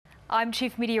I'm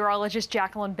Chief Meteorologist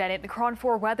Jacqueline Bennett, the KRON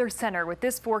 4 Weather Center with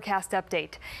this forecast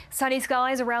update. Sunny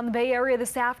skies around the Bay Area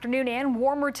this afternoon and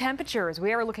warmer temperatures.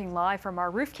 We are looking live from our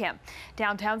roof camp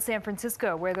downtown San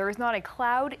Francisco, where there is not a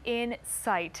cloud in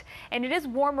sight. And it is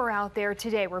warmer out there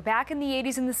today. We're back in the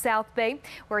 80s in the South Bay,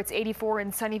 where it's 84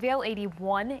 in Sunnyvale,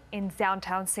 81 in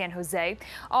downtown San Jose.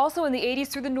 Also in the 80s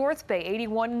through the North Bay,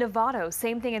 81 in Novato.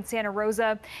 Same thing in Santa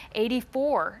Rosa,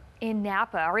 84 in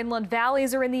Napa. Our inland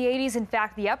valleys are in the 80s. In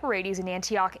fact, the upper 80s in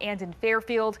Antioch and in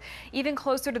Fairfield. Even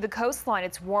closer to the coastline,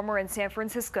 it's warmer in San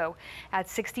Francisco at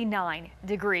 69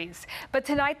 degrees. But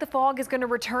tonight, the fog is going to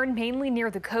return mainly near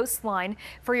the coastline.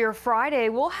 For your Friday,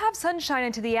 we'll have sunshine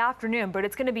into the afternoon, but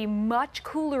it's going to be much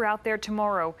cooler out there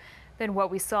tomorrow than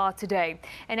what we saw today.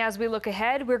 And as we look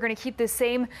ahead, we're going to keep the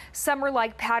same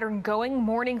summer-like pattern going.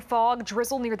 Morning fog,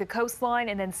 drizzle near the coastline,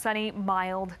 and then sunny,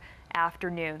 mild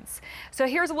afternoons. So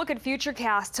here's a look at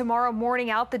Futurecast. Tomorrow morning,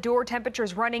 out the door,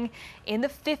 temperatures running in the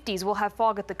 50s. We'll have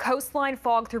fog at the coastline,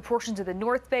 fog through portions of the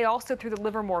North Bay, also through the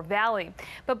Livermore Valley.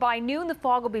 But by noon, the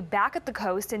fog will be back at the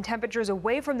coast and temperatures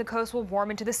away from the coast will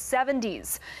warm into the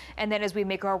 70s. And then as we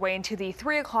make our way into the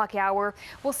 3 o'clock hour,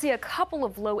 we'll see a couple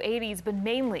of low 80s, but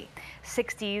mainly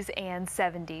 60s and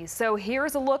 70s. So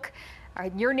here's a look.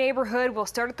 Your neighborhood will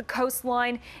start at the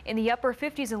coastline in the upper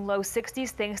 50s and low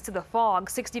 60s thanks to the fog.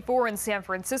 64 in San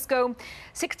Francisco,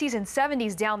 60s and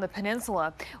 70s down the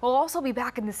peninsula. We'll also be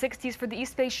back in the 60s for the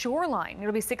East Bay shoreline.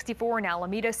 It'll be 64 in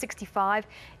Alameda, 65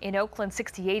 in Oakland,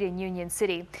 68 in Union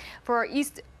City. For our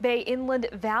East Bay inland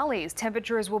valleys,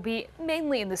 temperatures will be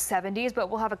mainly in the 70s, but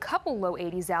we'll have a couple low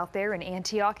 80s out there in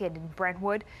Antioch and in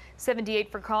Brentwood.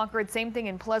 78 for Concord, same thing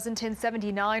in Pleasanton,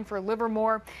 79 for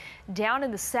Livermore. Down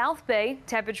in the South Bay,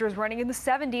 temperatures running in the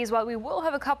 70s, while we will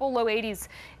have a couple low 80s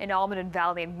in Almaden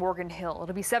Valley and Morgan Hill.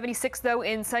 It'll be 76 though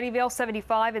in Sunnyvale,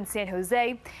 75 in San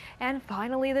Jose. And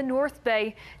finally, the North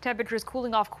Bay, temperatures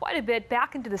cooling off quite a bit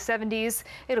back into the 70s.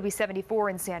 It'll be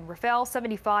 74 in San Rafael,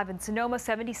 75 in Sonoma,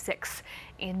 76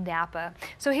 in Napa.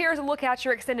 So here's a look at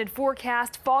your extended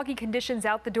forecast. Foggy conditions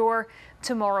out the door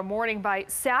tomorrow morning. By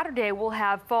Saturday, we'll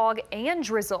have fog and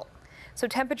drizzle. So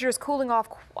temperatures cooling off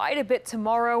quite a bit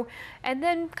tomorrow and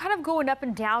then kind of going up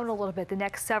and down a little bit the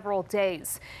next several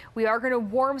days. We are going to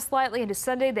warm slightly into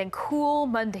Sunday, then cool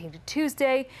Monday into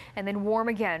Tuesday, and then warm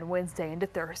again Wednesday into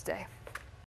Thursday.